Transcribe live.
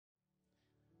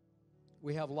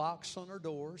We have locks on our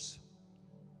doors.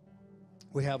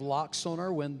 We have locks on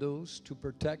our windows to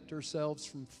protect ourselves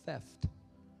from theft.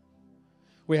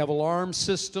 We have alarm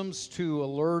systems to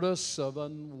alert us of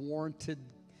an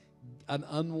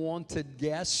unwanted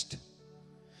guest.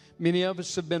 Many of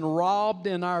us have been robbed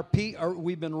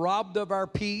we've been robbed of our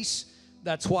peace.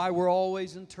 That's why we're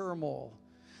always in turmoil.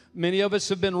 Many of us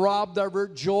have been robbed of our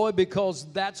joy because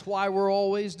that's why we're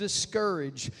always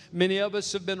discouraged. Many of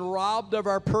us have been robbed of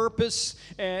our purpose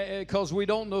because we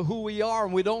don't know who we are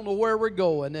and we don't know where we're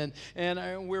going.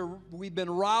 And we've been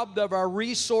robbed of our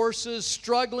resources,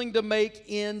 struggling to make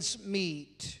ends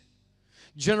meet.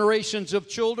 Generations of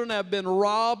children have been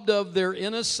robbed of their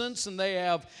innocence, and they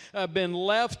have been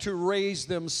left to raise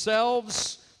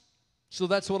themselves. So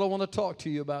that's what I want to talk to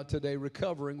you about today,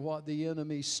 recovering what the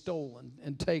enemy's stolen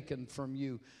and taken from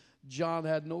you. John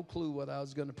had no clue what I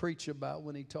was going to preach about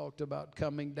when he talked about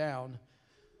coming down.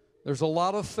 There's a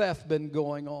lot of theft been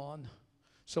going on.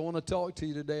 So I want to talk to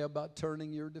you today about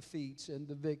turning your defeats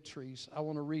into victories. I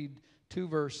want to read 2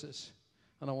 verses,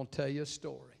 and I want to tell you a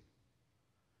story.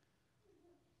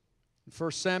 In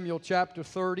 1 Samuel chapter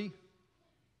 30,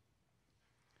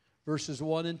 verses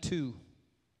 1 and 2.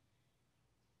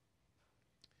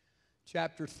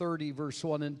 Chapter 30, verse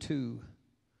 1 and 2.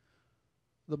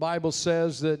 The Bible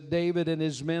says that David and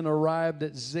his men arrived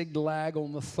at Ziklag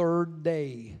on the 3rd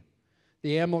day.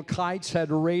 The Amalekites had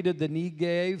raided the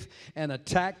Negev and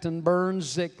attacked and burned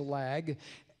Ziklag.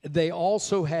 They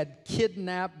also had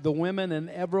kidnapped the women and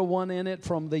everyone in it,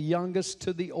 from the youngest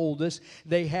to the oldest.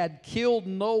 They had killed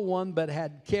no one, but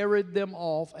had carried them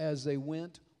off as they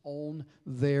went on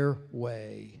their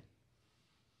way.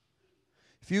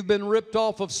 If you've been ripped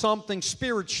off of something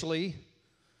spiritually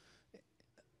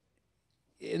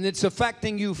and it's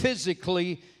affecting you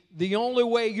physically, the only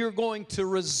way you're going to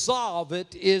resolve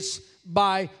it is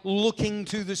by looking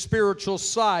to the spiritual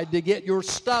side to get your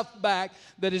stuff back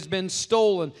that has been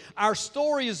stolen. Our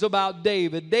story is about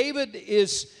David. David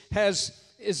is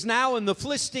now in the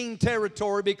Philistine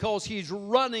territory because he's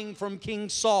running from King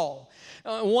Saul.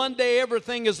 One day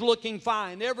everything is looking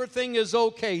fine. Everything is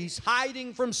okay. He's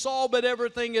hiding from Saul, but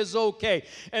everything is okay.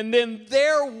 And then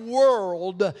their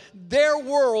world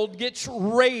gets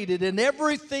raided and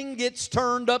everything gets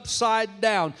turned upside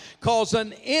down because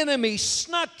an enemy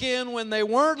snuck in when they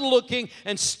weren't looking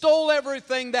and stole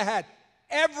everything they had.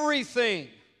 Everything.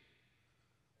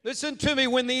 Listen to me.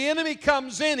 When the enemy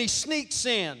comes in, he sneaks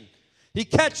in. He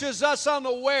catches us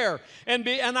unaware, and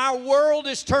our world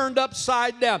is turned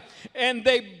upside down. And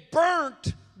they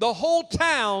burnt the whole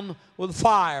town with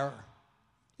fire.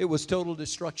 It was total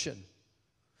destruction.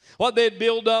 What they had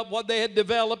built up, what they had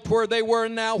developed, where they were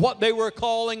now, what they were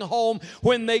calling home.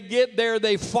 When they get there,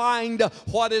 they find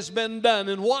what has been done.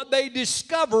 And what they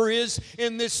discover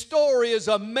in this story is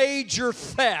a major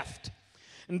theft.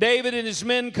 And David and his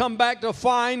men come back to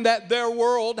find that their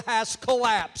world has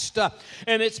collapsed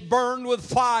and it's burned with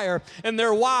fire, and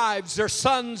their wives, their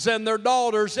sons, and their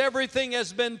daughters, everything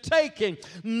has been taken.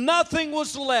 Nothing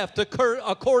was left,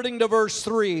 according to verse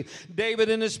 3. David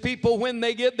and his people, when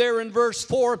they get there in verse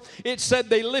 4, it said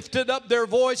they lifted up their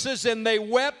voices and they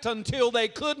wept until they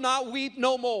could not weep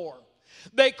no more.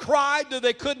 They cried till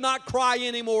they could not cry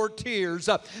any more tears.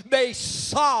 They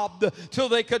sobbed till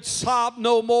they could sob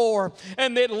no more.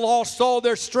 And they'd lost all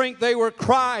their strength. They were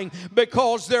crying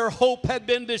because their hope had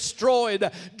been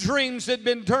destroyed. Dreams had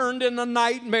been turned into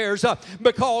nightmares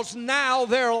because now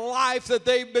their life that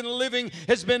they've been living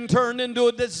has been turned into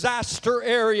a disaster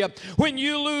area. When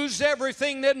you lose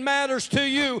everything that matters to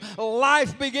you,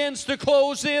 life begins to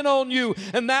close in on you.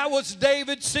 And that was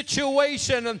David's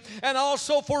situation, and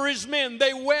also for his men.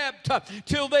 They wept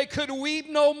till they could weep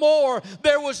no more.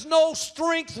 There was no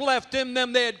strength left in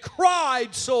them. They had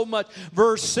cried so much.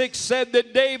 Verse 6 said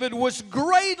that David was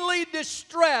greatly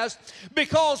distressed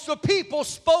because the people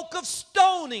spoke of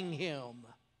stoning him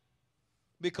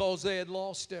because they had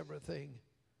lost everything.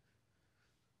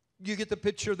 You get the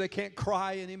picture. They can't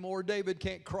cry anymore. David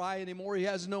can't cry anymore. He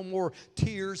has no more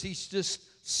tears. He's just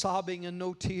sobbing and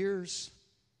no tears.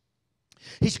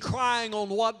 He's crying on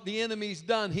what the enemy's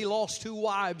done. He lost 2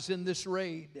 wives in this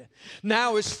raid.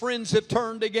 Now his friends have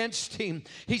turned against him.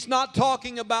 He's not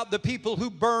talking about the people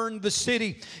who burned the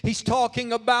city. He's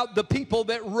talking about the people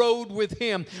that rode with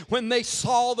him. When they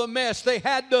saw the mess, they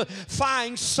had to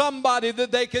find somebody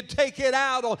that they could take it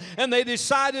out on. And they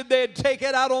decided they'd take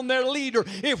it out on their leader.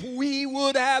 If we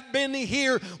would have been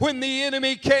here when the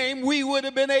enemy came, we would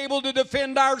have been able to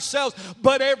defend ourselves.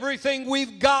 But everything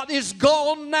we've got is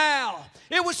gone now.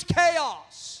 It was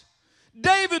chaos.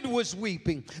 David was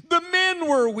weeping. The men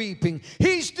were weeping.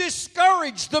 He's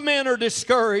discouraged. The men are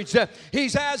discouraged. He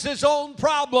has his own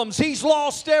problems. He's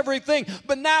lost everything.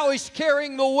 But now he's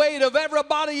carrying the weight of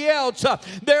everybody else.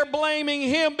 They're blaming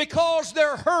him because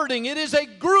they're hurting. It is a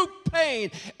group pain.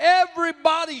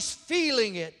 Everybody's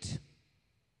feeling it.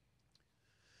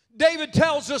 David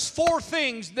tells us 4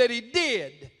 things that he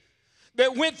did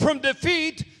that went from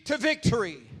defeat to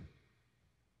victory.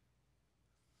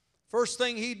 First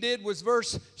thing he did was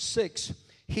verse 6.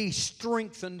 He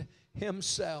strengthened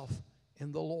himself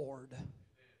in the Lord.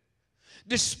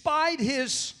 Despite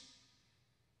his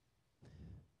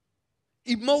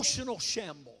emotional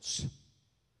shambles,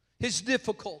 his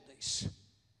difficulties,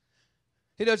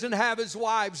 he doesn't have his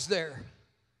wives there,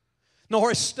 nor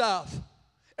his stuff.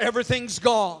 Everything's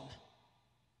gone.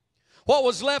 What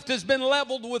was left has been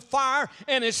leveled with fire,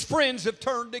 and his friends have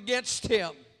turned against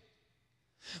him.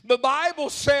 The Bible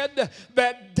said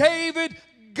that David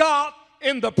got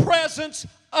in the presence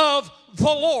of the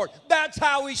Lord. That's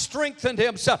how he strengthened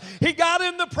himself. He got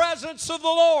in the presence of the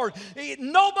Lord.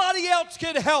 Nobody else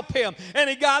could help him. And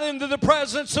he got into the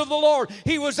presence of the Lord.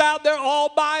 He was out there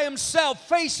all by himself,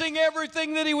 facing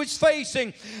everything that he was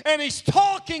facing. And he's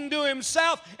talking to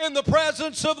himself in the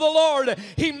presence of the Lord.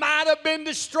 He might have been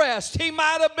distressed. He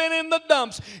might have been in the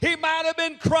dumps. He might have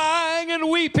been crying and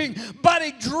weeping. But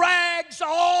he drags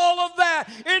all of that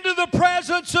into the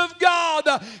presence of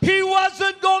God. He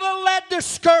wasn't going to let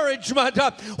discouragement,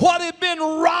 what had been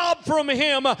robbed from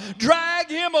him, drag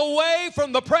him away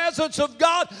from the presence of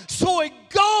God. So he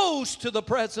goes to the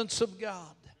presence of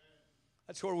God.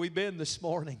 That's where we've been this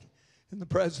morning, in the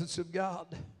presence of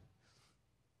God.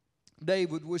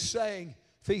 David was saying,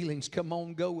 feelings, come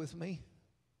on, go with me.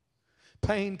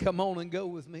 Pain, come on and go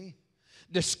with me.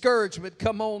 Discouragement,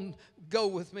 come on, go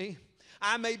with me.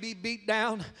 I may be beat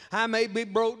down, I may be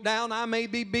broke down, I may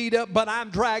be beat up, but I'm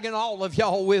dragging all of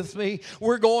y'all with me.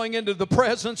 We're going into the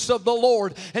presence of the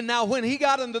Lord. And now when he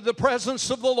got into the presence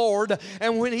of the Lord,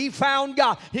 and when he found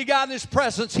God, he got in his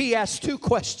presence, he asked 2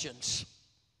 questions.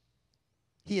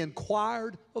 He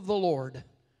inquired of the Lord,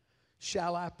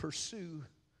 shall I pursue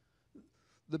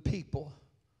the people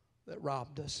that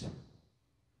robbed us?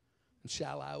 And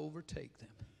shall I overtake them?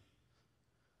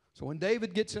 So when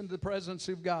David gets into the presence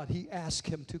of God, he asks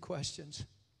him 2 questions.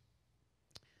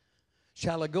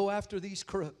 Shall I go after these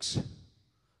crooks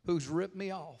who's ripped me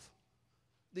off,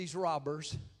 these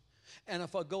robbers? And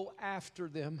if I go after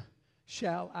them,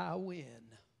 shall I win?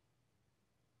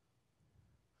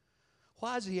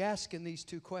 Why is he asking these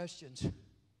 2 questions?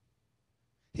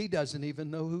 He doesn't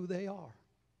even know who they are.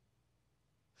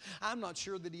 I'm not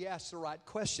sure that he asked the right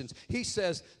questions. He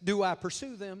says, do I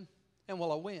pursue them and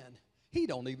will I win? He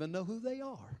don't even know who they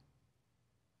are.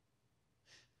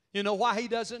 You know why he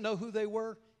doesn't know who they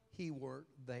were? He weren't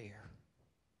there.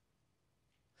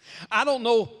 I don't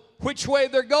know which way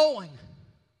they're going.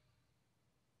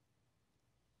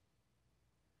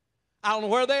 I don't know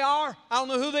where they are. I don't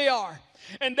know who they are.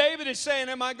 And David is saying,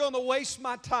 am I going to waste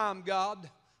my time, God,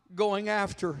 going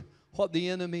after what the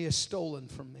enemy has stolen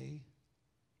from me?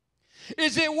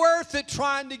 Is it worth it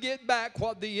trying to get back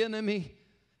what the enemy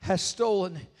has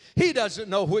stolen? He doesn't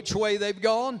know which way they've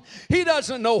gone. He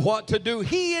doesn't know what to do.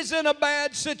 He is in a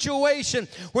bad situation.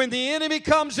 When the enemy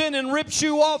comes in and rips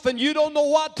you off and you don't know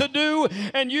what to do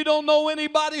and you don't know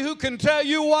anybody who can tell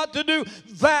you what to do,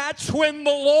 that's when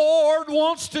the Lord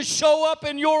wants to show up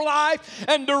in your life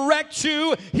and direct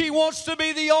you. He wants to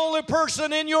be the only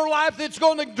person in your life that's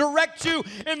going to direct you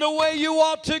in the way you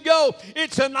ought to go.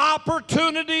 It's an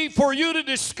opportunity for you to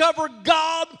discover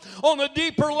God on a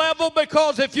deeper level,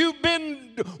 because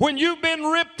when you've been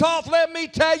ripped off, let me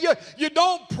tell you, you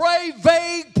don't pray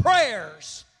vague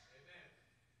prayers.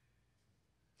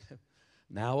 Amen.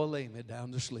 Now I lay me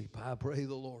down to sleep, I pray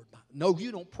the Lord. No,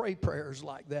 you don't pray prayers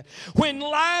like that. When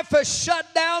life has shut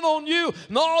down on you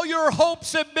and all your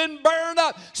hopes have been burned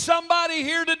up. Somebody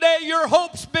here today, your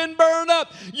hope's been burned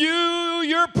up.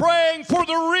 You're praying for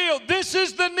the real. This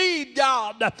is the need,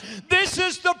 God. This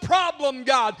is the problem,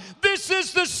 God. This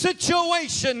is the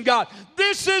situation, God.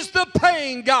 This is the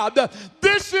pain, God.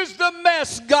 This is the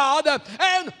mess, God.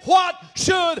 And what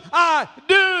should I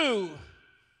do?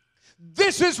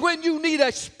 This is when you need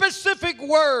a specific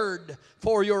word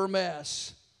for your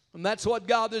mess. And that's what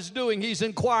God is doing. He's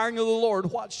inquiring of the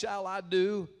Lord, what shall I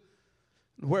do?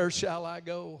 Where shall I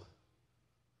go?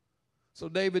 So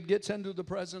David gets into the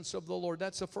presence of the Lord.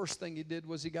 That's the first thing he did,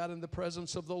 was he got in the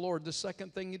presence of the Lord. The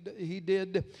second thing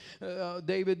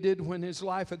David did when his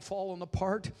life had fallen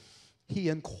apart, he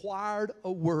inquired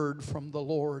a word from the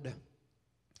Lord.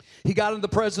 He got in the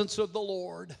presence of the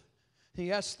Lord.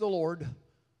 He asked the Lord,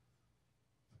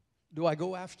 Do I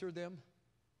go after them?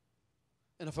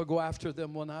 And if I go after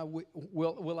them,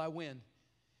 will I win?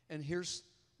 And here's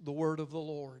the word of the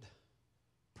Lord.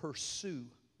 Pursue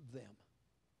them.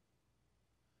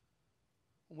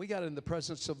 When we got in the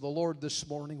presence of the Lord this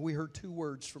morning, we heard two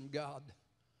words from God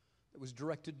that was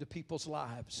directed to people's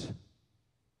lives.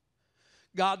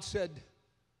 God said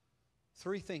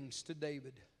three things to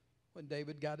David when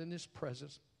David got in his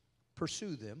presence.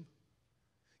 Pursue them,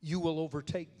 you will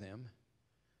overtake them,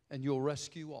 and you'll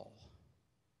rescue all.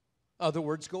 Other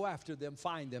words, go after them,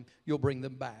 find them, you'll bring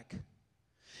them back.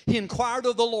 He inquired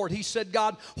of the Lord. He said,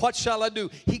 God, what shall I do?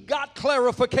 He got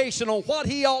clarification on what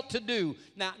he ought to do.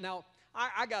 Now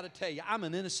I got to tell you, I'm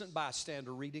an innocent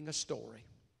bystander reading a story.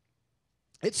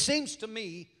 It seems to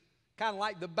me kind of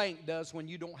like the bank does when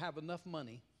you don't have enough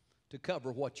money to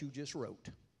cover what you just wrote.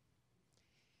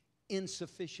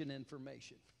 Insufficient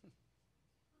information.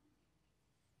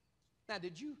 Now,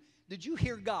 did you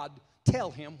hear God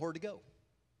tell him where to go?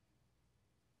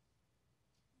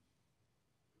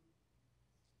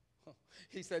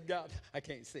 He said, God, I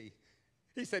can't see.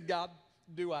 He said, God,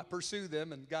 do I pursue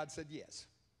them? And God said, yes.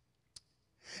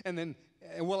 And then,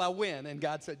 will I win? And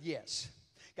God said, yes.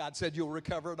 God said, you'll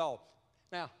recover it all.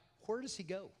 Now, where does he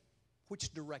go?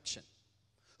 Which direction?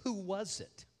 Who was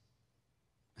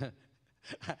it?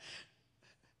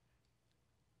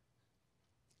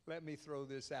 Let me throw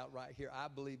this out right here. I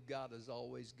believe God has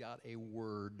always got a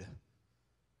word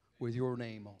with your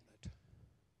name on it.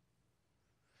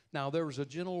 Now, there was a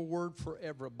general word for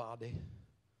everybody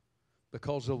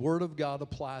because the Word of God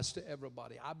applies to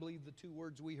everybody. I believe the two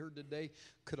words we heard today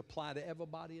could apply to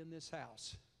everybody in this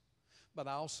house. But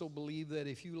I also believe that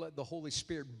if you let the Holy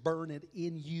Spirit burn it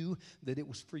in you, that it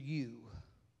was for you.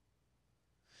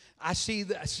 I see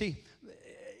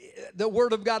the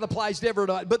Word of God applies to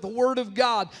everybody, but the Word of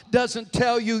God doesn't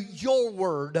tell you your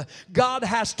word. God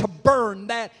has to burn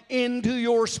that into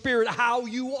your spirit, how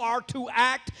you are to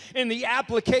act in the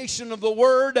application of the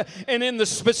Word and in the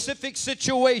specific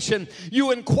situation.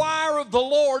 You inquire of the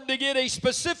Lord to get a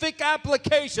specific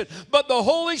application, but the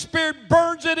Holy Spirit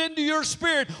burns it into your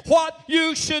spirit what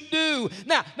you should do.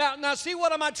 Now, see,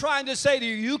 what am I trying to say to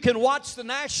you? You can watch the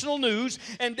national news,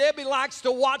 and Debbie likes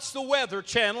to watch the Weather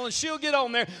Channel, and she'll get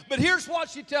on there. But here's what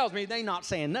she tells me. They're not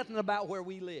saying nothing about where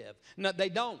we live. No, they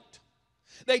don't.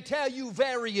 They tell you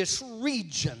various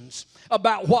regions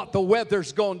about what the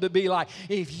weather's going to be like.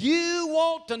 If you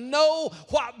want to know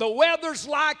what the weather's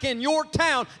like in your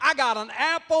town, I got an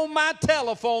app on my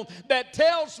telephone that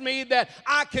tells me that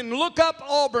I can look up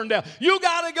Auburndale. You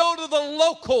got to go to the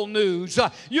local news.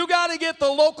 You got to get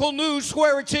the local news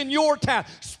where it's in your town,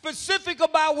 specific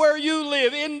about where you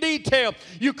live in detail.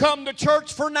 You come to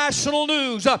church for national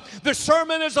news. The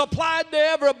sermon is applied to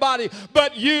everybody,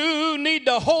 but you need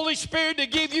the Holy Spirit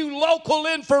to give you local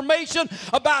information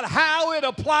about how it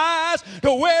applies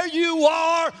to where you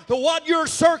are, to what your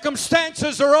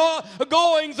circumstances are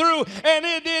going through, and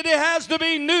it has to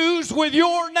be news with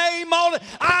your name on it.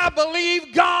 I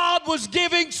believe God was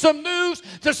giving some news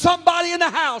to somebody in the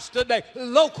house today.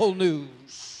 Local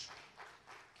news.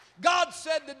 God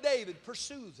said to David,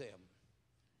 pursue them.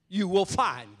 You will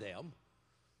find them,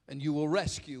 and you will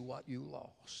rescue what you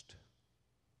lost.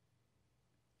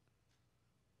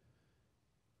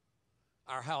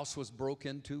 Our house was broke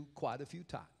into quite a few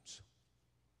times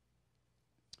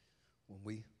when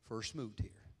we first moved here.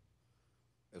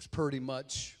 It was pretty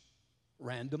much a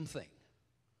random thing.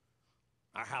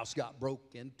 Our house got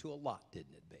broke into a lot,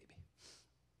 didn't it, baby?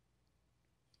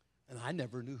 And I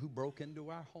never knew who broke into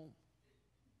our home.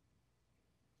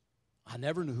 I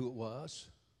never knew who it was.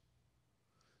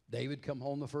 David come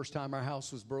home the first time our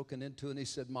house was broken into, and he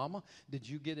said, Mama, did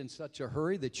you get in such a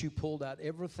hurry that you pulled out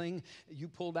everything? You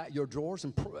pulled out your drawers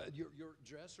and your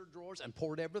dresser drawers and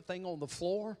poured everything on the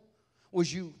floor?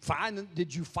 Did you find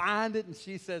it? And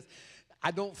she says,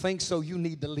 I don't think so. You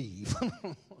need to leave.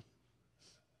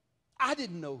 I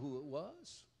didn't know who it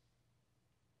was.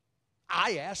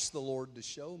 I asked the Lord to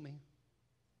show me.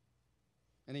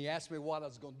 And he asked me what I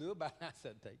was going to do about it. I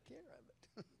said, take care of it.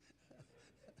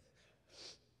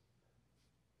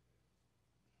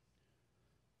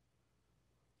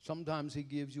 Sometimes he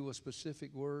gives you a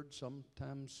specific word.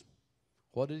 Sometimes,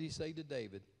 what did he say to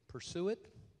David? Pursue it.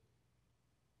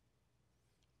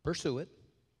 Pursue it.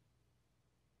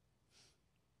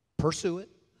 Pursue it.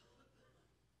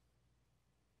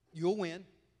 You'll win,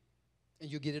 and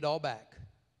you'll get it all back.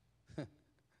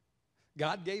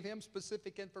 God gave him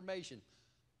specific information.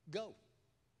 Go.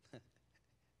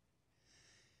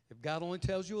 If God only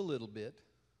tells you a little bit's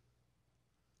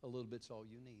all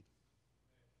you need.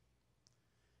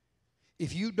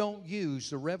 If you don't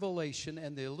use the revelation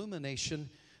and the illumination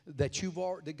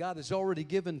that God has already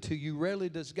given to you. Rarely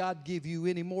does God give you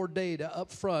any more data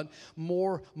up front.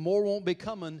 More won't be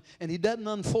coming, and He doesn't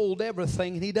unfold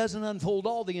everything, and He doesn't unfold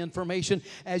all the information.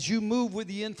 As you move with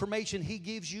the information, He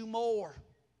gives you more.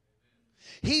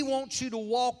 He wants you to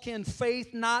walk in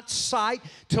faith, not sight,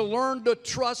 to learn to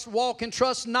trust, walk in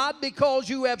trust, not because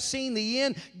you have seen the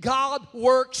end. God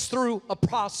works through a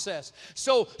process.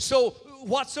 So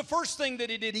what's the first thing that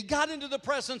he did? He got into the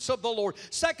presence of the Lord.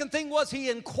 Second thing was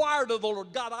he inquired of the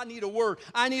Lord. God, I need a word.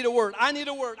 I need a word. I need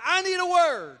a word. I need a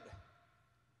word.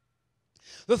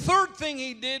 The third thing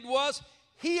he did was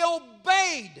he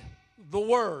obeyed the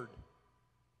word.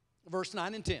 Verse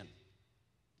 9 and 10.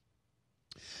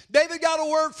 David got a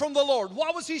word from the Lord.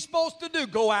 What was he supposed to do?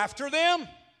 Go after them?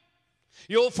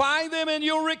 You'll find them and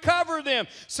you'll recover them.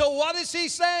 So what is he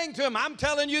saying to him? I'm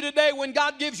telling you today, when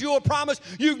God gives you a promise,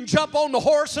 you can jump on the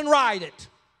horse and ride it.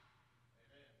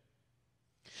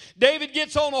 David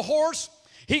gets on a horse.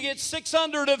 He gets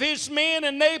 600 of his men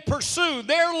and they pursue.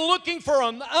 They're looking for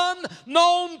an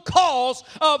unknown cause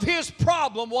of his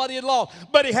problem, what he had lost.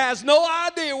 But he has no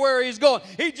idea where he's going.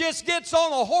 He just gets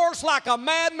on a horse like a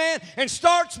madman and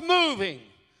starts moving.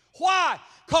 Why?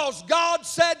 Because God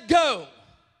said go.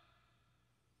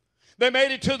 They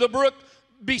made it to the brook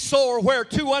Besor, where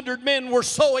 200 men were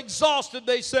so exhausted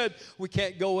they said, we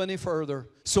can't go any further.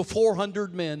 So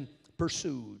 400 men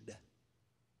pursued.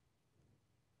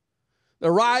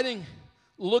 They're riding,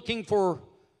 looking for,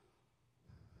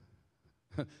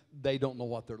 they don't know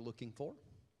what they're looking for.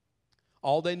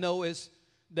 All they know is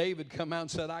David come out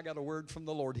and said, I got a word from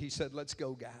the Lord. He said, let's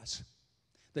go, guys.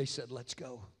 They said, let's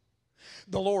go.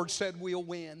 The Lord said, we'll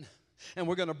win, and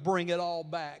we're going to bring it all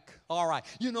back. All right.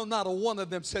 You know, not a one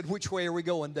of them said, which way are we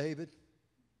going, David?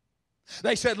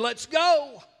 They said, let's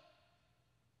go.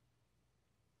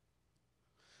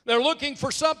 They're looking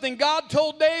for something. God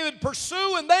told David,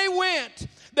 pursue, and they went.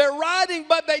 They're riding,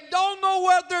 but they don't know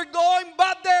where they're going,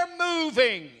 but they're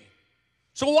moving.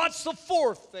 So what's the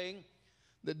fourth thing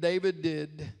that David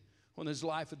did when his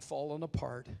life had fallen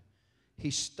apart?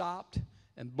 He stopped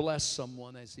and blessed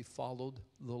someone as he followed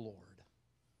the Lord.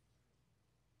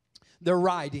 They're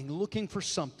riding, looking for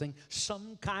something,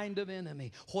 some kind of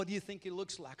enemy. What do you think he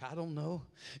looks like? I don't know.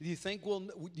 Do you think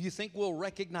we'll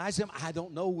recognize him? I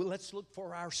don't know. Let's look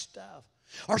for our stuff.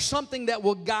 Or something that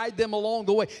will guide them along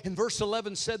the way. And verse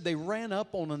 11 said they ran up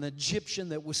on an Egyptian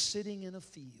that was sitting in a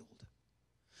field.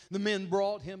 The men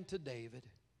brought him to David.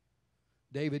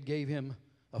 David gave him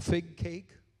a fig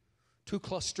cake, 2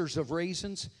 clusters of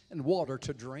raisins, and water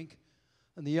to drink.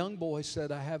 And the young boy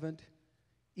said, I haven't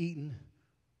eaten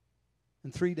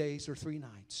in 3 days or 3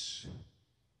 nights.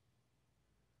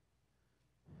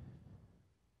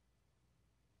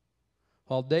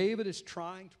 While David is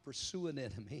trying to pursue an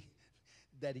enemy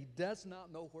that he does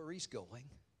not know where he's going,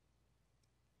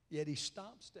 yet he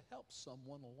stops to help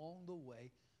someone along the way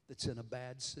that's in a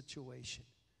bad situation.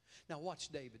 Now watch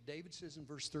David. David says in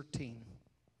verse 13,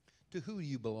 to who do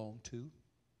you belong to?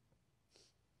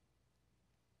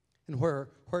 And where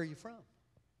are you from?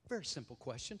 Very simple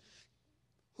question.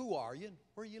 Who are you and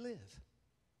where you live?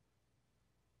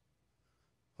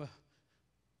 Well,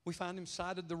 we find him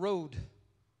side of the road.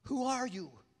 Who are you?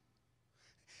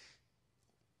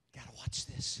 Got to watch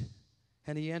this.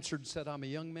 And he answered and said, I'm a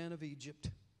young man of Egypt,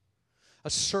 a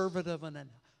servant of an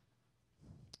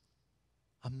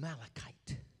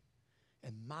Amalekite.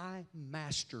 And my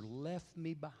master left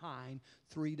me behind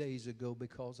 3 days ago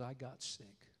because I got sick.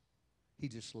 He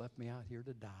just left me out here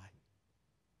to die.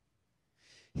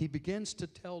 He begins to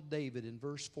tell David in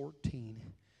verse 14,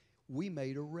 we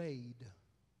made a raid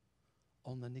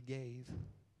on the Negev,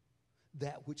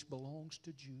 that which belongs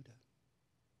to Judah.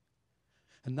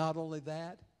 And not only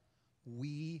that,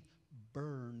 we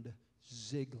burned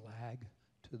Ziklag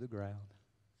to the ground.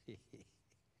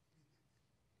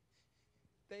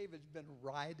 David's been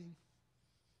riding.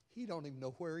 He don't even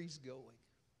know where he's going.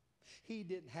 He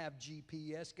didn't have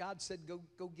GPS. God said,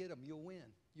 go get him. You'll win.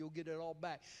 You'll get it all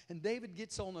back. And David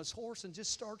gets on his horse and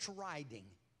just starts riding.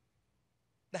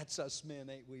 That's us men,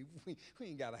 ain't we? We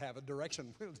ain't got to have a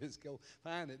direction. We'll just go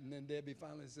find it. And then Debbie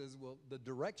finally says, well, the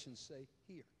directions say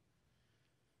here.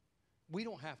 We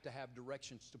don't have to have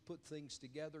directions to put things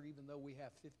together, even though we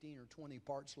have 15 or 20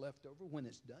 parts left over when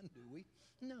it's done, do we?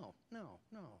 No.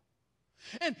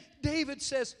 And David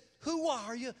says, who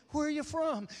are you? Where are you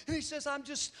from? And he says,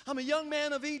 I'm a young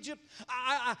man of Egypt.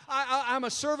 I'm a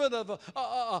servant of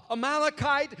a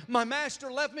Amalekite. My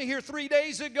master left me here 3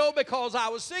 days ago because I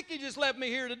was sick. He just left me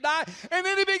here to die. And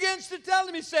then he begins to tell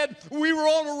him, he said, we were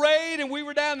on a raid and we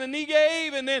were down in the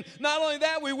Negev. And then not only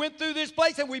that, we went through this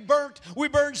place and we burnt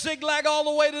Ziklag all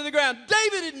the way to the ground.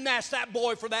 David didn't ask that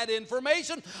boy for that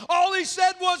information. All he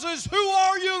said was, who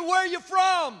are you and where are you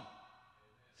from?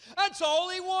 That's all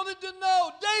he wanted to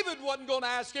know. David wasn't going to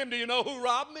ask him, do you know who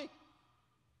robbed me?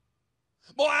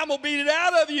 Boy, I'm going to beat it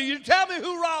out of you. You tell me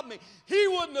who robbed me. He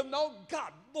wouldn't have known.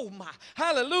 God, oh my,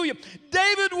 hallelujah. If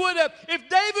David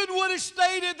would have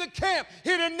stayed at the camp,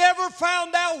 he'd have never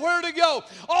found out where to go.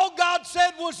 All God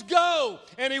said was go,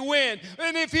 and he went.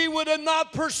 And if he would have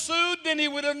not pursued, then he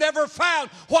would have never found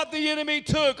what the enemy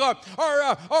took.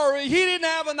 Or he didn't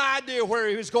have an idea where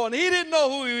he was going. He didn't know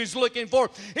who he was looking for.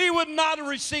 He would not have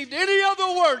received any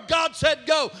other word. God said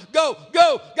go, go,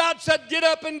 go. God said get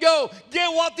up and go. Get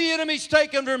what the enemy's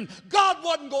taken from him. God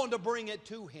wasn't going to bring it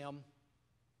to him.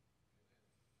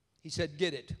 He said,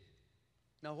 get it.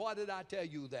 Now, why did I tell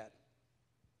you that?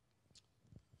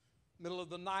 Middle of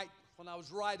the night, when I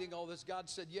was writing all this, God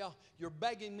said, yeah, you're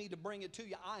begging me to bring it to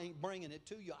you. I ain't bringing it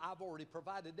to you. I've already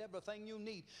provided everything you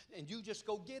need, and you just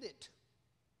go get it.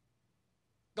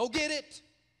 Go get it.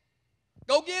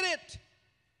 Go get it.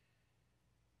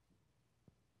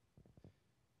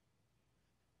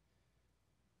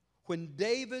 When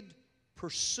David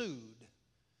pursued,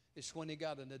 it's when he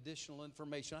got an additional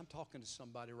information. I'm talking to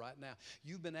somebody right now.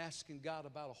 You've been asking God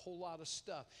about a whole lot of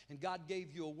stuff, and God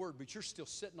gave you a word, but you're still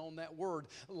sitting on that word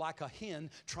like a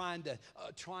hen trying to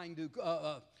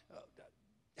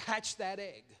hatch that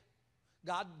egg.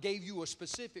 God gave you a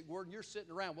specific word, and you're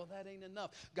sitting around, well, that ain't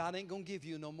enough. God ain't going to give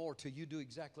you no more till you do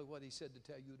exactly what he said to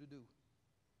tell you to do.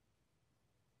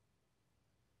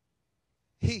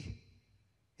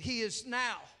 He is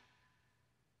now.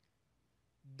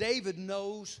 David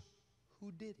knows who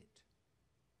did it.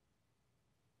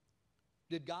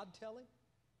 Did God tell him?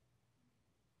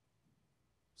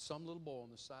 Some little boy on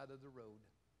the side of the road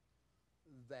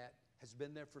that has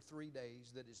been there for 3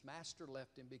 days, that his master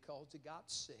left him because he got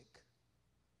sick.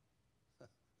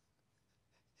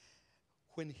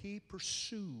 When he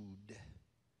pursued,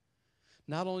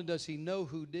 not only does he know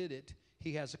who did it,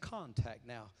 he has a contact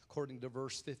now, according to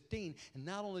verse 15. And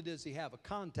not only does he have a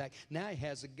contact, now he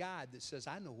has a guide that says,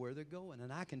 I know where they're going,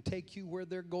 and I can take you where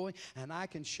they're going, and I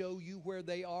can show you where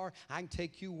they are. I can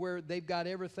take you where they've got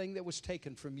everything that was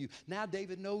taken from you. Now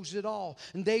David knows it all.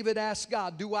 And David asked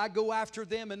God, do I go after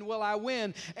them, and will I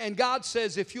win? And God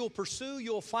says, if you'll pursue,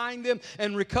 you'll find them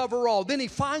and recover all. Then he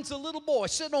finds a little boy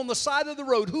sitting on the side of the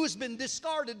road who has been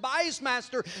discarded by his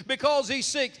master because he's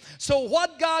sick. So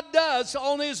what God does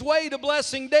on his way to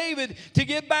blessing David to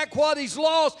get back what he's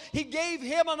lost, he gave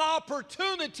him an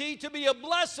opportunity to be a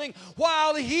blessing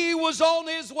while he was on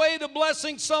his way to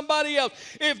blessing somebody else.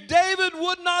 If David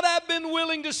would not have been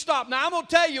willing to stop. Now I'm going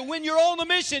to tell you, when you're on the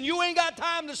mission, you ain't got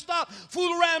time to stop,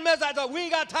 fool around, mess. I thought, we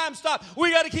ain't got time to stop.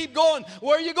 We got to keep going.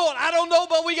 Where are you going? I don't know,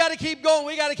 but we got to keep going.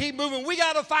 We got to keep moving. We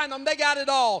got to find them. They got it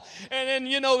all. And then,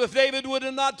 you know, if David would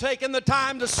have not taken the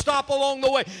time to stop along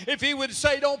the way, if he would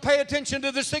say, don't pay attention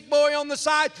to the sick boy on the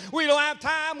side, we don't have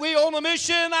time, we on a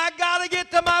mission, I got to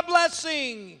get to my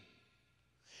blessing.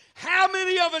 How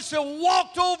many of us have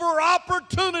walked over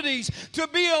opportunities to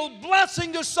be a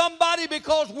blessing to somebody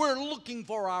because we're looking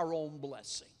for our own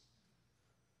blessing?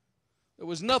 There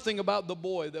was nothing about the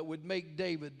boy that would make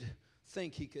David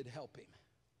think he could help him.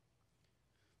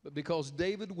 But because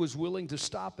David was willing to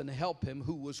stop and help him,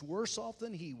 who was worse off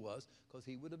than he was, because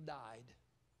he would have died,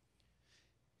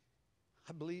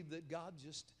 I believe that God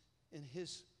just, in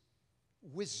his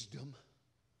wisdom,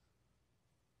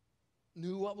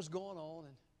 knew what was going on.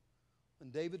 And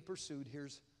when David pursued,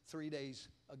 here's 3 days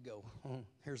ago,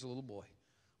 here's a little boy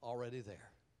already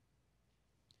there.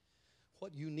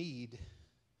 What you need,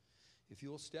 if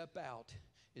you'll step out,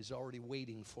 is already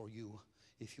waiting for you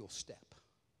if you'll step.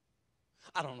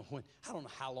 I don't know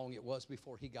how long it was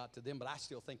before he got to them, but I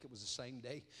still think it was the same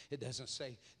day. It doesn't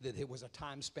say that it was a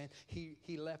time span.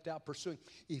 He left out pursuing.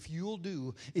 If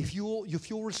you'll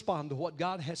respond to what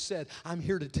God has said, I'm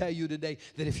here to tell you today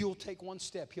that if you'll take one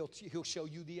step, he'll show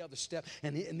you the other step.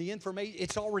 And the information,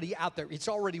 it's already out there. It's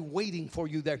already waiting for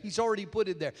you there. He's already put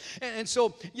it there. And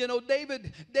so, you know,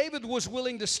 David was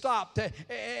willing to stop.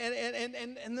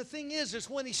 And the thing is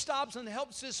when he stops and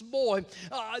helps this boy,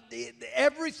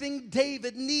 everything David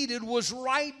needed was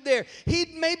right there.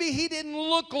 Maybe he didn't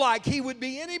look like he would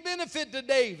be any benefit to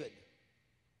David.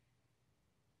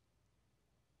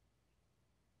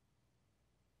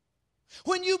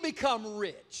 When you become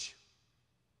rich,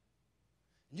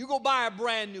 You go buy a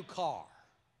brand new car.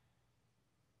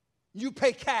 You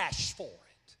pay cash for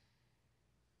it.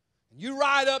 You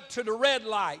ride up to the red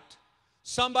light.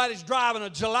 Somebody's driving a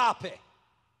jalopy.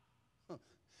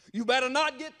 You better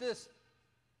not get this.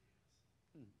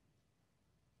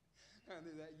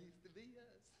 That used to be us.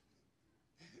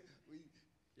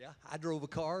 I drove a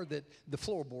car that the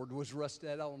floorboard was rusted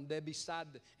out on Debbie's side,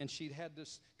 and she'd had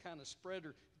this kind of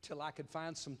spreader till I could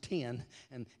find some tin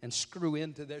and screw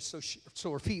into there so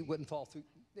her feet wouldn't fall through.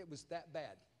 It was that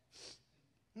bad.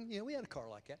 We had a car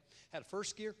like that. Had a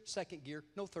first gear, second gear,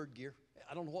 no third gear.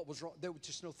 I don't know what was wrong. There was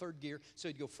just no third gear. So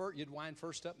you'd go first, you'd wind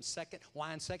first up and second,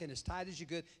 wind second as tight as you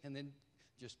could, and then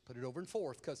just put it over in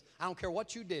fourth. Because I don't care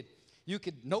what you did. You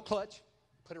could, no clutch,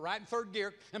 put it right in third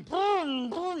gear, and boom,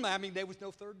 boom. I mean, there was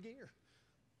no third gear.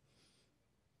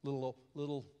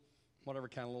 Little, whatever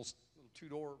kind of little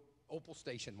two-door Opel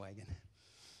station wagon.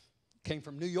 Came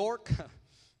from New York,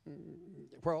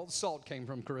 where all the salt came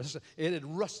from, Carissa. It had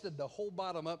rusted the whole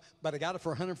bottom up, but I got it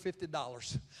for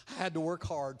 $150. I had to work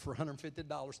hard for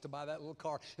 $150 to buy that little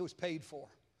car. It was paid for.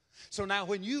 So now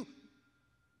when you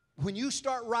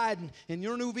start riding in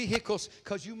your new vehicles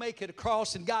because you make it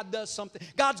across and God does something,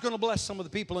 God's going to bless some of the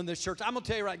people in this church. I'm going to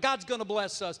tell you right, God's going to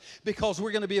bless us because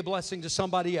we're going to be a blessing to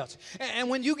somebody else. And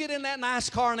when you get in that nice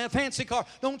car and that fancy car,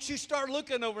 don't you start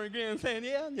looking over again and saying,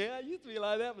 yeah, I used to be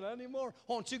like that, but not anymore.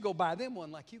 Why don't you go buy them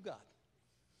one like you got?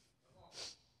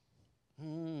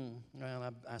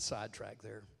 Well, I sidetracked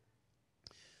there.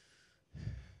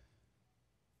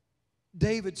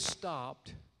 David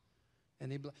stopped.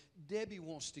 And Debbie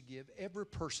wants to give every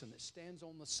person that stands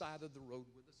on the side of the road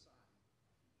with a sign.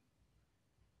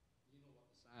 You know what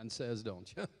the sign says,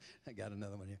 don't you? I got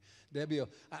another one here. Debbie,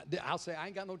 I'll say, I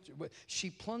ain't got no. She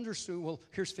plunders through, well,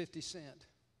 here's 50 cents.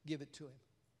 Give it to him.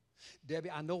 Debbie,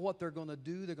 I know what they're going to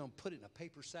do. They're going to put it in a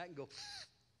paper sack and go,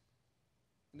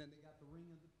 and then they got the ring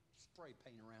of the spray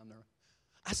paint around there.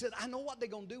 I said, I know what they're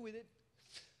going to do with it.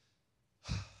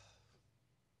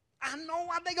 I know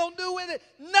what they're going to do with it.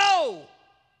 No.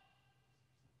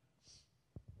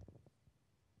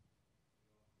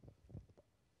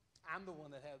 I'm the one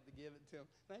that had to give it to him.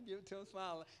 And I give it to him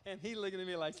smiling. And he looking at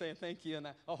me like saying, thank you. And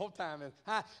the whole time,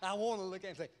 I want to look at him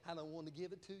and say, I don't want to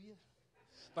give it to you.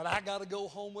 But I got to go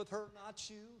home with her, not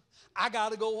you. I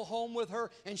got to go home with her.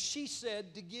 And she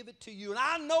said to give it to you. And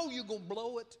I know you're going to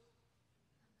blow it.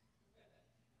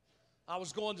 I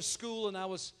was going to school and I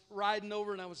was riding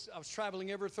over and I was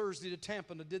traveling every Thursday to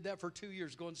Tampa, and I did that for 2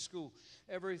 years, going to school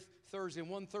every Thursday. And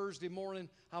one Thursday morning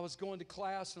I was going to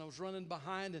class and I was running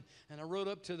behind, and I rode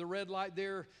up to the red light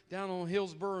there down on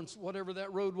Hillsborough and whatever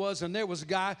that road was, and there was a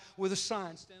guy with a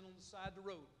sign standing on the side of the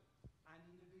road. I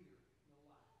need a beer, no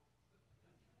lie.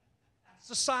 That's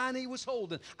the sign he was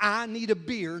holding. I need a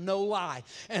beer, no lie.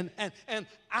 And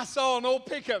I saw an old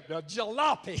pickup, a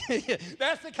jalopy.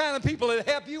 That's the kind of people that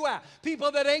help you out.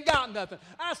 People that ain't got nothing.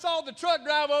 I saw the truck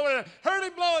drive over there, heard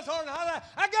him blow his horn, and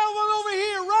I got one over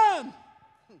here, run.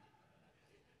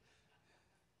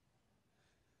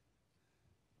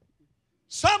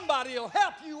 Somebody will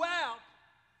help you out.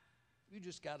 You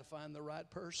just got to find the right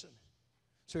person.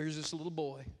 So here's this little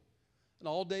boy. And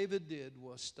all David did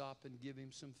was stop and give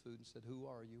him some food and said, who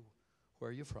are you? Where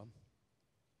are you from?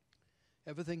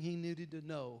 Everything he needed to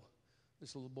know,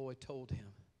 this little boy told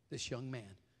him, this young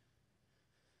man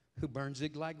who burned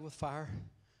Ziklag with fire.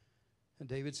 And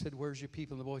David said, where's your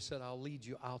people? And the boy said, I'll lead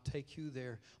you. I'll take you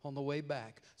there on the way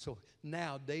back. So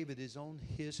now David is on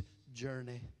his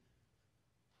journey.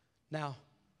 Now,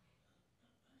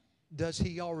 does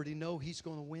he already know he's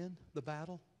going to win the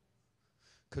battle?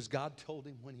 Because God told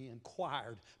him when he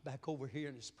inquired back over here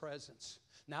in his presence.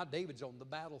 Now David's on the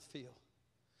battlefield.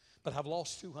 But I've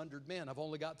lost 200 men. I've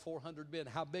only got 400 men.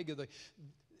 How big are they?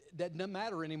 That doesn't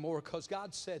matter anymore, because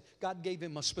God said, God gave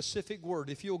him a specific word.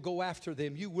 If you'll go after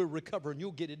them, you will recover and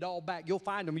you'll get it all back. You'll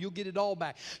find them, you'll get it all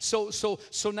back. So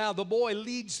now the boy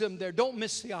leads them there. Don't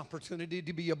miss the opportunity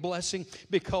to be a blessing,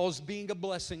 because being a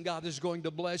blessing, God is going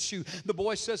to bless you. The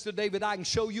boy says to David, I can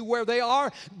show you where they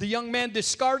are. The young man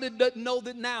discarded, doesn't know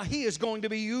that now he is going to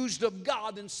be used of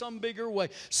God in some bigger way.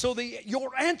 So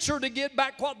your answer to get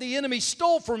back what the enemy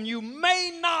stole from you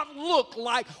may not look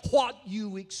like what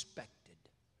you expected.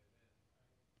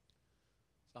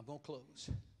 I'm going to close.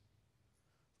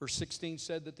 Verse 16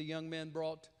 said that the young man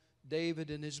brought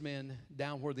David and his men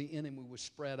down where the enemy was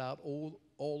spread out all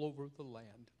over the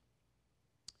land.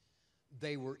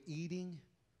 They were eating,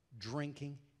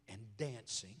 drinking, and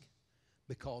dancing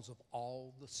because of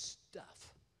all the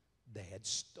stuff they had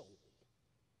stolen,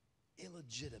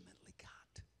 illegitimately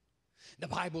got. The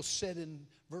Bible said in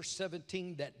verse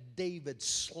 17 that David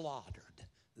slaughtered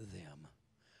them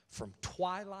from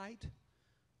twilight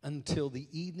until the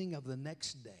evening of the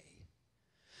next day.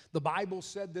 The Bible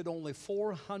said that only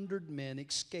 400 men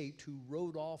escaped who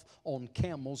rode off on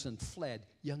camels and fled,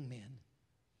 young men.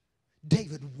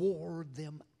 David wore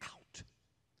them out,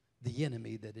 the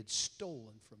enemy that had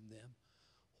stolen from them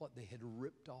what they had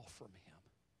ripped off from him.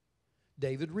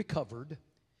 David recovered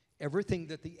everything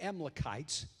that the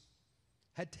Amalekites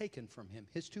had taken from him,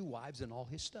 his 2 wives and all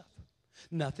his stuff.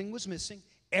 Nothing was missing.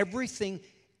 Everything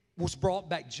was brought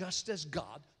back just as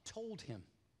God told him.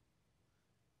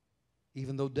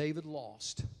 Even though David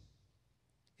lost,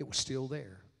 it was still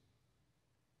there.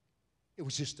 It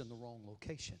was just in the wrong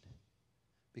location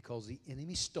because the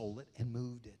enemy stole it and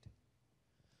moved it.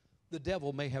 The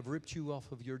devil may have ripped you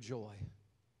off of your joy.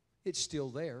 It's still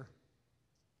there.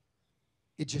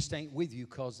 It just ain't with you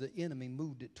because the enemy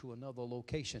moved it to another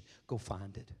location. Go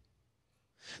find it.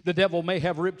 The devil may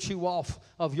have ripped you off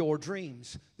of your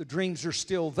dreams. The dreams are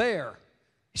still there.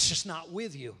 It's just not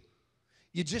with you.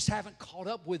 You just haven't caught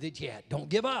up with it yet. Don't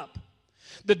give up.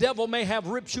 The devil may have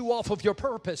ripped you off of your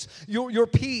purpose, your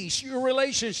peace, your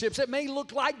relationships. It may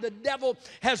look like the devil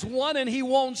has won and he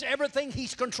owns everything.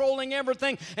 He's controlling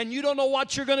everything, and you don't know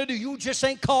what you're going to do. You just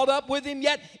ain't caught up with him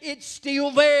yet. It's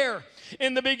still there.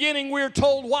 In the beginning, we're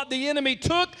told what the enemy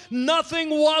took. Nothing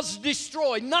was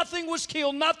destroyed. Nothing was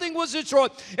killed. Nothing was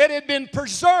destroyed. It had been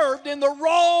preserved in the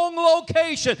wrong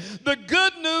location. The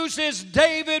good news is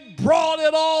David brought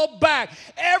it all back.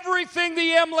 Everything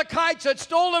the Amalekites had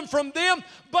stolen from them,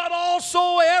 but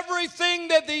also everything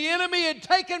that the enemy had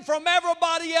taken from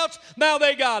everybody else, now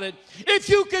they got it. If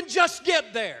you can just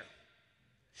get there.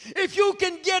 If you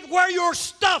can get where your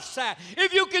stuff's at,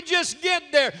 if you can just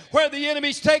get there where the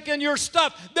enemy's taking your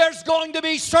stuff, there's going to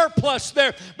be surplus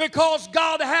there because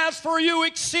God has for you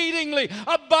exceedingly,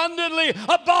 abundantly,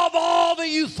 above all that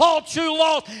you thought you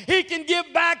lost. He can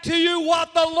give back to you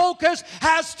what the locust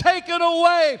has taken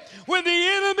away. When the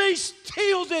enemy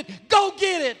steals it, go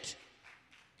get it.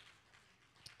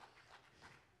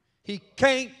 He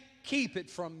can't keep it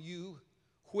from you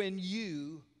when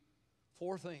you,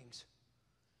 4 things.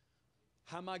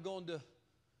 How am I going to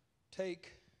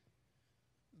take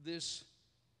this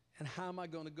and how am I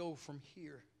going to go from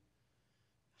here?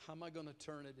 How am I going to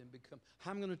turn it and become,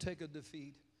 how am I going to take a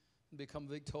defeat and become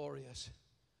victorious?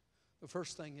 The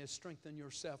first thing is strengthen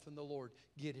yourself in the Lord.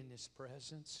 Get in His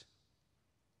presence.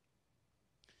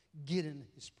 Get in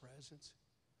His presence.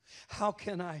 How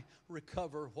can I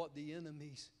recover what the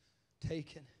enemy's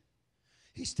taken?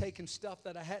 He's taken stuff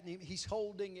that I hadn't even, he's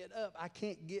holding it up. I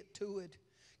can't get to it.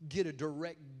 Get a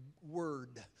direct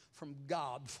word from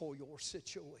God for your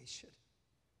situation.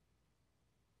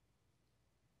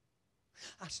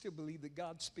 I still believe that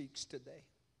God speaks today.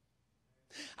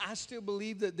 I still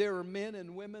believe that there are men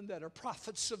and women that are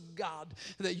prophets of God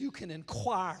that you can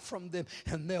inquire from them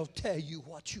and they'll tell you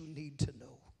what you need to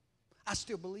know. I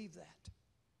still believe that.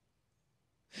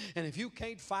 And if you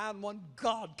can't find one,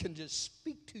 God can just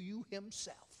speak to you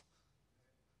Himself.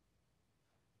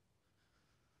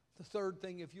 The third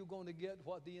thing, if you're going to get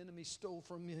what the enemy stole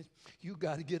from you, you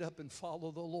got to get up and follow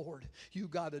the Lord. You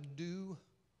got to do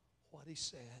what He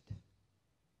said.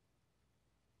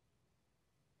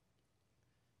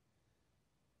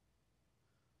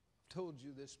 I've told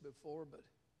you this before, but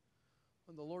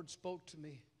when the Lord spoke to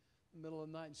me in the middle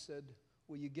of the night and said,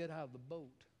 will you get out of the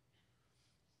boat?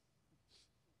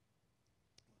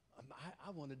 I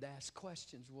wanted to ask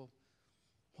questions. Well,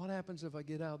 what happens if I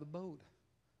get out of the boat?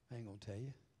 I ain't going to tell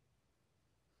you.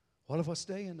 What if I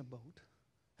stay in the boat?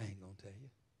 I ain't going to tell you.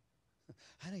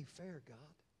 That ain't fair, God.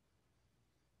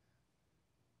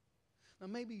 Now,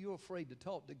 maybe you're afraid to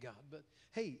talk to God, but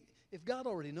hey, if God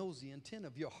already knows the intent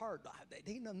of your heart, there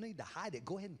ain't no need to hide it.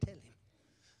 Go ahead and tell Him.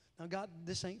 Now, God,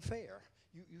 this ain't fair.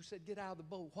 You said get out of the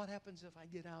boat. What happens if I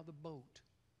get out of the boat?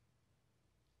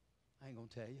 I ain't going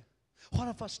to tell you. What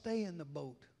if I stay in the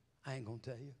boat? I ain't going to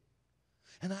tell you.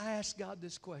 And I asked God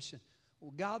this question.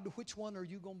 Well, God, which one are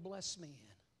you going to bless me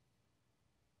in?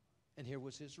 And here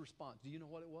was His response. Do you know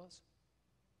what it was?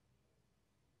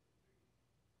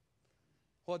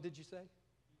 What did you say?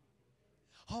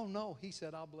 Oh, no. He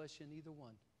said, I'll bless you in either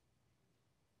one.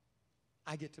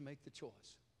 I get to make the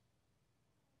choice.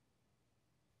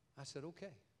 I said,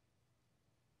 okay.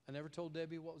 I never told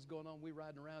Debbie what was going on. We were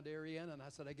riding around Ariana, and I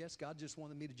said, I guess God just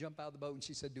wanted me to jump out of the boat. And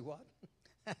she said, do what?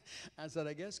 I said,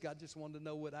 I guess God just wanted to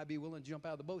know would I be willing to jump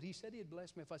out of the boat. He said He'd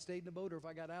bless me if I stayed in the boat or if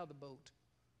I got out of the boat.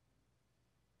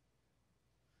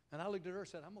 And I looked at her and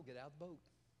said, I'm going to get out of the boat.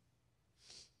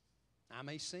 I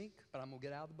may sink, but I'm going to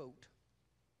get out of the boat.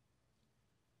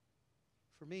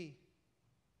 For me,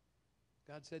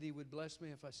 God said He would bless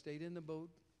me if I stayed in the boat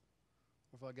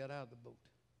or if I got out of the boat.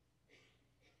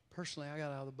 Personally, I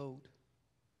got out of the boat.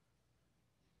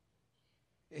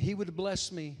 He would have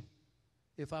blessed me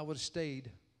if I would have stayed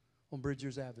on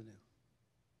Bridgers Avenue.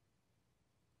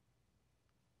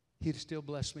 He'd still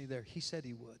blessed me there. He said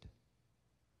he would.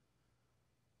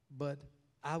 But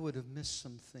I would have missed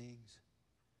some things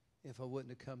if I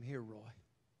wouldn't have come here, Roy.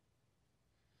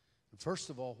 And first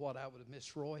of all, what I would have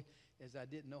missed, Roy, is I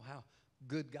didn't know how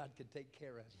good God could take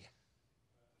care of you.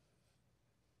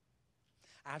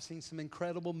 I've seen some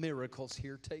incredible miracles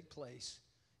here take place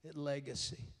at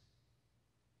Legacy.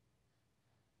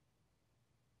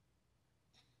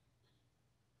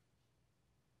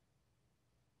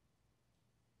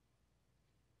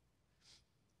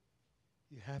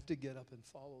 You have to get up and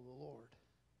follow the Lord.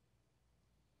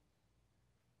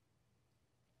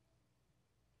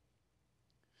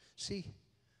 See,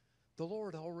 the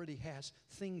Lord already has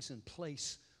things in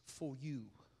place for you.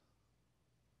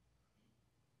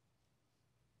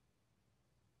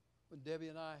 When Debbie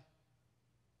and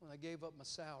when I gave up my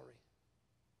salary,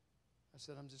 I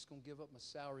said, I'm just going to give up my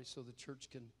salary so the church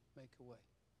can make a way.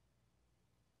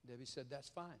 Debbie said, that's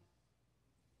fine.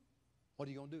 What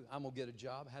are you going to do? I'm going to get a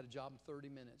job. I had a job in 30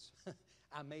 minutes.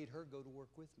 I made her go to work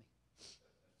with me.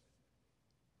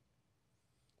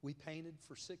 We painted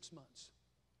for 6 months.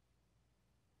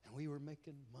 And we were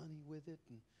making money with it.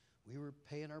 And we were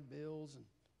paying our bills and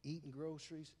eating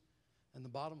groceries. And the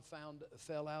bottom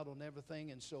fell out on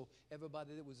everything. And so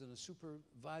everybody that was in a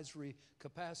supervisory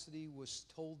capacity was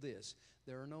told this.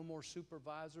 There are no more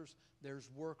supervisors. There's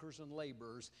workers and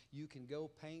laborers. You can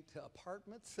go paint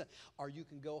apartments or you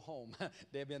can go home.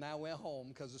 Debbie and I went home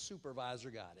because the supervisor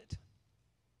got it.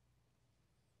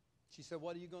 She said,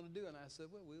 what are you going to do? And I said,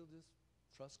 well, we'll just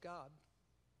trust God.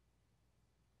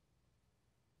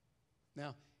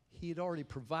 Now, he had already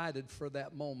provided for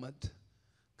that moment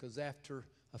because after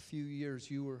a few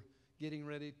years you were getting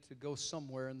ready to go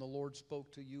somewhere and the Lord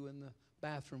spoke to you in the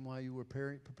bathroom while you were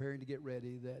preparing to get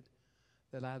ready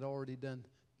that I'd already done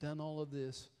all of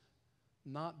this.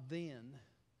 Not then,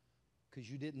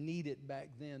 because you didn't need it back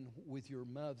then with your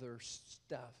mother's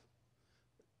stuff.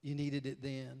 You needed it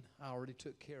then. I already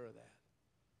took care of that.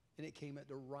 And it came at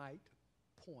the right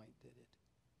point, did it?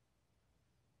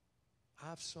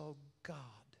 I saw God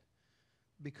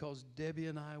because Debbie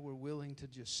and I were willing to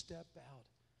just step out.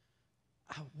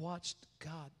 I watched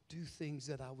God do things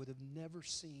that I would have never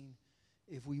seen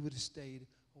if we would have stayed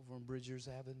over on Bridgers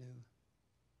Avenue.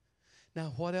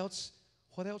 Now, what else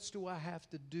do I have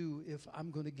to do if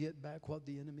I'm going to get back what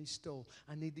the enemy stole?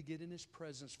 I need to get in his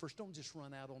presence. First, don't just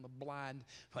run out on a blind,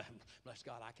 bless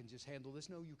God, I can just handle this.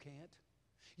 No, you can't.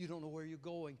 You don't know where you're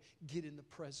going. Get in the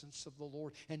presence of the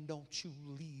Lord. And don't you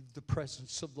leave the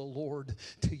presence of the Lord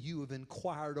till you have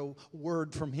inquired a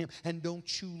word from him. And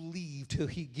don't you leave till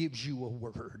he gives you a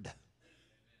word.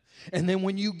 And then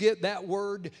when you get that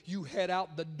word, you head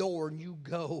out the door and you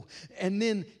go. And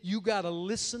then you got to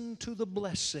listen to the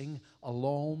blessing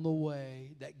along the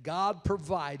way that God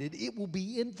provided. It will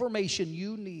be information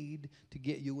you need to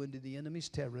get you into the enemy's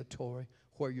territory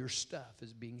where your stuff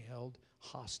is being held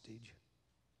hostage.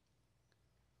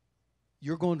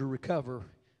 You're going to recover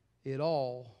it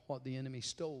all, what the enemy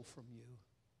stole from you.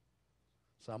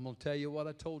 So I'm going to tell you what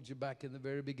I told you back in the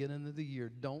very beginning of the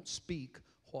year. Don't speak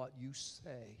what you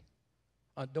say.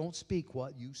 Don't speak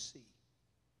what you see.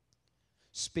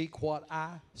 Speak what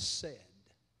I said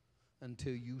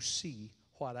until you see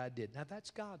what I did. Now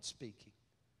that's God speaking.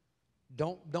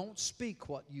 Don't speak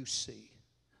what you see.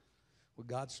 Well,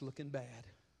 God's looking bad.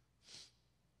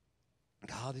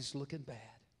 God is looking bad.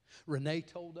 Renee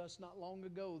told us not long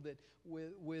ago that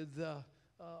with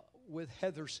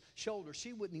Heather's shoulder,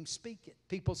 she wouldn't even speak it.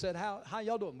 People said, how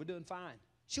y'all doing? We're doing fine.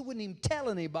 She wouldn't even tell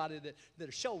anybody that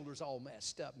her shoulder's all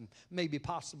messed up and maybe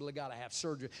possibly got to have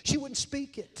surgery. She wouldn't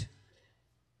speak it.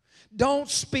 Don't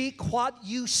speak what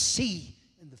you see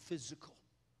in the physical.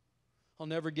 I'll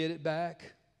never get it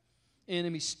back.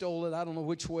 Enemy stole it. I don't know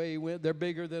which way he went. They're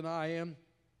bigger than I am.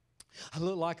 I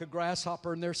look like a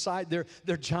grasshopper in their sight.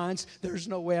 They're giants. There's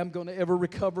no way I'm going to ever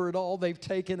recover it all. They've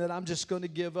taken it. I'm just going to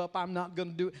give up. I'm not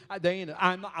going to do it.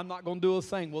 I'm not going to do a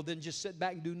thing. Well, then just sit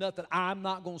back and do nothing. I'm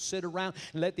not going to sit around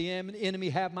and let the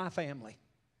enemy have my family.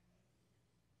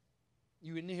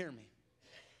 You didn't hear me.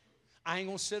 I ain't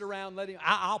going to sit around and let him.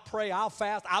 I'll pray. I'll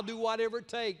fast. I'll do whatever it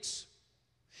takes.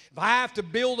 If I have to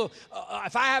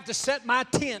if I have to set my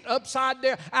tent outside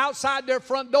their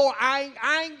front door, I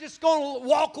ain't just going to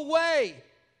walk away.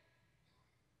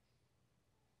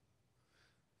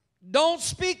 Don't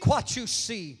speak what you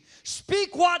see.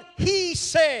 Speak what he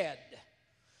said.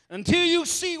 Until you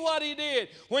see what He did.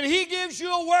 When He gives you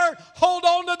a word, hold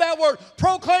on to that word.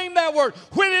 Proclaim that word.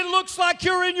 When it looks like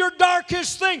you're in your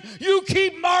darkest thing, you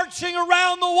keep marching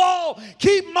around the wall.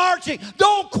 Keep marching.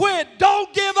 Don't quit.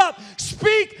 Don't give up.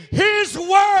 Speak His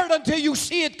word until you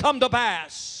see it come to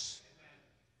pass.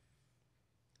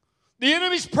 The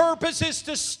enemy's purpose is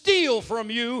to steal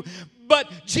from you. But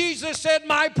Jesus said,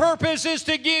 my purpose is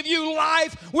to give you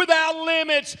life without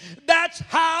limits. That's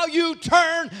how you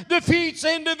turn defeats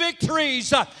into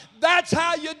victories. That's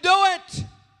how you do it.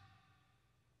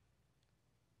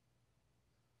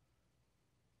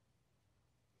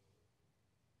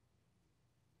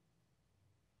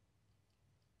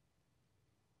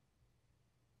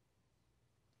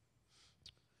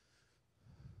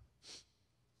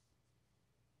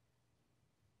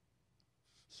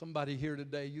 Somebody here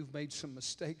today, you've made some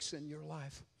mistakes in your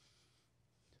life.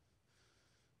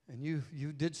 And you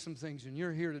did some things, and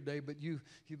you're here today, but you've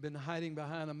been hiding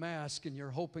behind a mask, and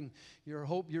you're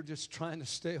just trying to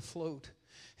stay afloat.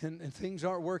 And things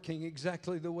aren't working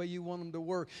exactly the way you want them to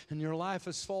work. And your life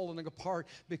is falling apart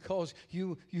because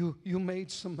you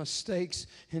made some mistakes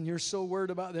and you're so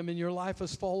worried about them and your life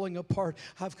is falling apart.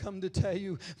 I've come to tell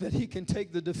you that He can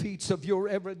take the defeats of your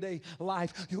everyday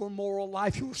life, your moral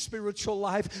life, your spiritual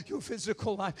life, your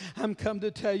physical life. I'm come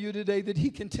to tell you today that He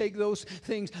can take those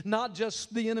things. Not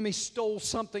just the enemy stole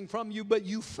something from you, but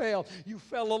you fell. You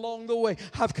fell along the way.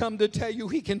 I've come to tell you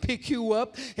He can pick you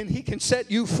up and He can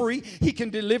set you free. He can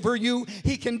deliver you.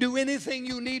 He can do anything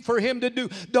you need for Him to do.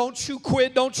 Don't you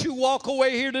quit. Don't you walk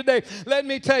away here today. Let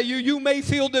me tell you, you may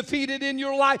feel defeated in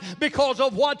your life because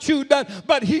of what you've done,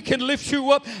 but He can lift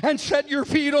you up and set your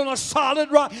feet on a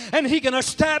solid rock, and He can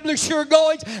establish your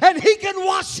goings, and He can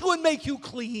wash you and make you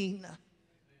clean.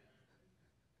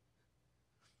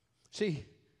 See,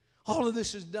 all of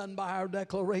this is done by our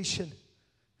declaration.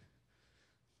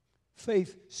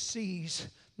 Faith sees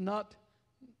not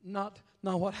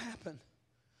what happened.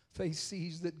 Faith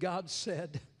sees that God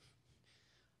said,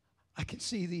 I can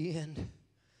see the end.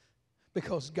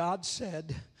 Because God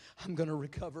said, I'm going to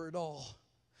recover it all.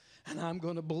 And I'm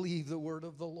going to believe the word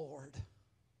of the Lord.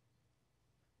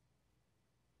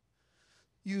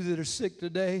 You that are sick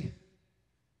today,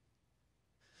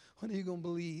 what are you going to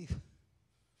believe?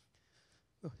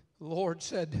 The Lord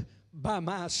said, by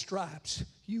my stripes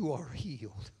you are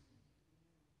healed.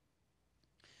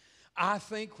 I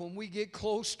think when we get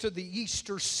close to the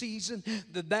Easter season,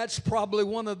 that's probably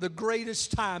one of the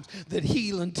greatest times that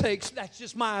healing takes. That's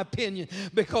just my opinion,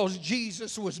 because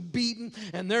Jesus was beaten,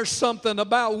 and there's something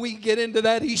about we get into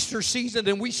that Easter season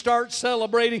and we start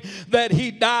celebrating that He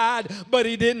died, but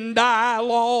He didn't die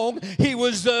long. He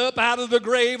was up out of the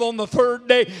grave on the third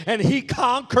day, and He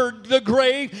conquered the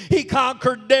grave. He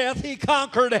conquered death. He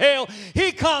conquered hell.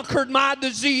 He conquered my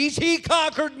disease. He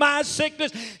conquered my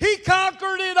sickness. He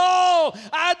conquered it all.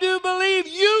 I do believe.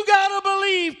 You got to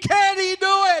believe. Can He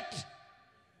do it?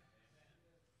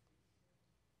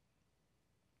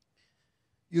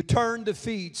 You turn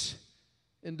defeats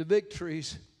into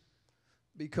victories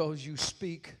because you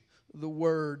speak the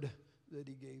word that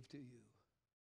He gave to you.